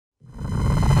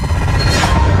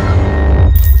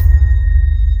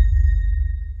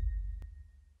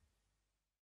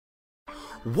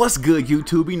What's good,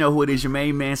 YouTube? You know who it is, your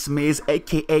main man Smiz,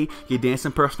 aka your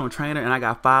dancing personal trainer, and I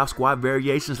got 5 squat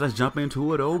variations. Let's jump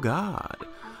into it. Oh God.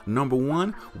 Number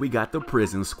 1, we got the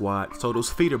prison squat. So those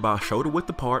feet are about shoulder width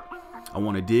apart. I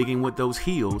want to dig in with those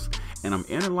heels, and I'm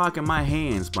interlocking my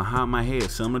hands behind my head,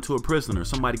 similar to a prisoner,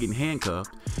 somebody getting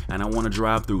handcuffed, and I want to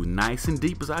drive through nice and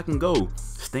deep as I can go.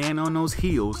 Stand on those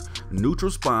heels,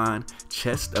 neutral spine,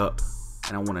 chest up,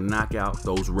 and I want to knock out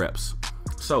those reps.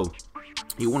 So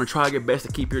you want to try your best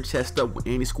to keep your chest up with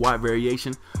any squat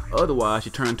variation. Otherwise,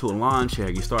 you turn into a lawn chair,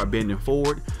 you start bending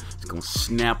forward, it's going to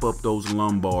snap up those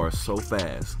lumbars so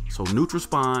fast. So neutral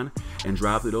spine and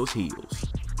drive through those heels.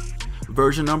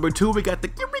 Version number 2, we got the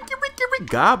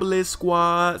goblet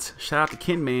squats. Shout out to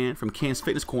Ken Man from Ken's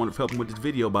Fitness Corner for helping with this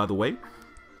video, by the way.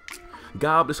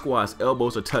 Goblet squats,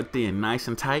 elbows are tucked in nice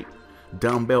and tight.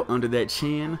 Dumbbell under that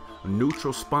chin,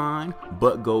 neutral spine,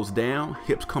 butt goes down,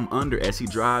 hips come under as he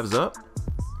drives up.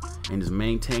 And just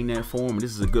maintain that form.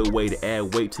 This is a good way to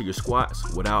add weight to your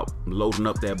squats without loading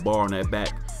up that bar on that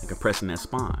back and compressing that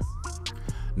spine.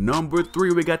 Number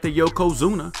 3, we got the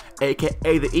Yokozuna,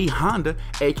 aka the E Honda,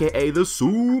 aka the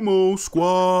sumo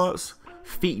squats.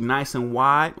 Feet nice and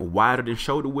wide, wider than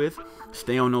shoulder width.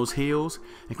 Stay on those heels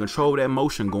and control that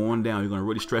motion going down. You're gonna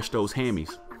really stretch those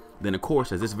hammies. Then of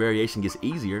course, as this variation gets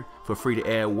easier, feel free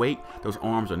to add weight. Those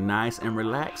arms are nice and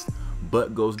relaxed.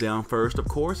 Butt goes down first, of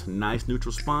course. Nice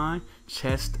neutral spine,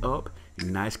 chest up,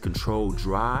 nice controlled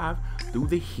drive through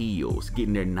the heels,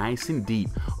 getting there nice and deep.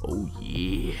 Oh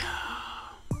yeah.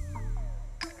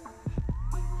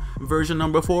 Version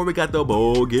number 4, we got the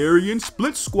Bulgarian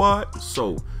split squat.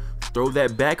 So throw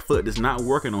that back foot that's not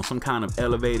working on some kind of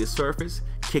elevated surface.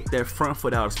 Kick that front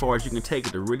foot out as far as you can take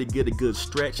it to really get a good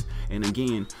stretch. And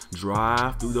again,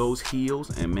 drive through those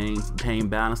heels and maintain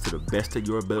balance to the best of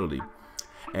your ability.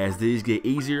 As these get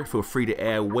easier, feel free to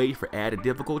add weight for added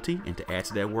difficulty and to add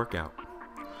to that workout.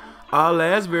 Our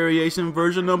last variation,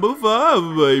 version number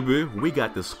 5, baby. We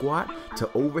got the squat to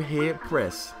overhead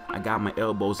press. I got my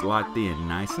elbows locked in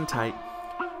nice and tight.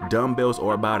 Dumbbells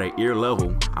are about at ear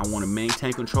level. I want to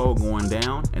maintain control going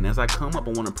down, and as I come up,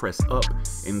 I want to press up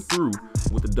and through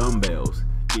with the dumbbells,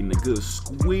 getting a good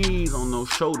squeeze on those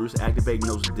shoulders, activating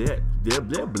those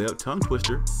tongue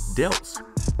twister delts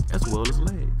as well as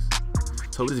legs.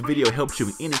 So if this video helps you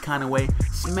in any kind of way,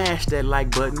 smash that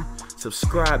like button.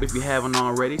 Subscribe if you haven't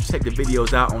already. Check the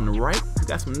videos out on the right. We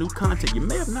got some new content you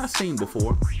may have not seen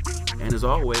before. And as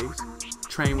always,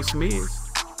 train with Smiz,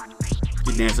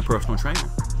 your dancing personal trainer.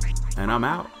 And I'm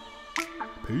out.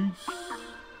 Peace.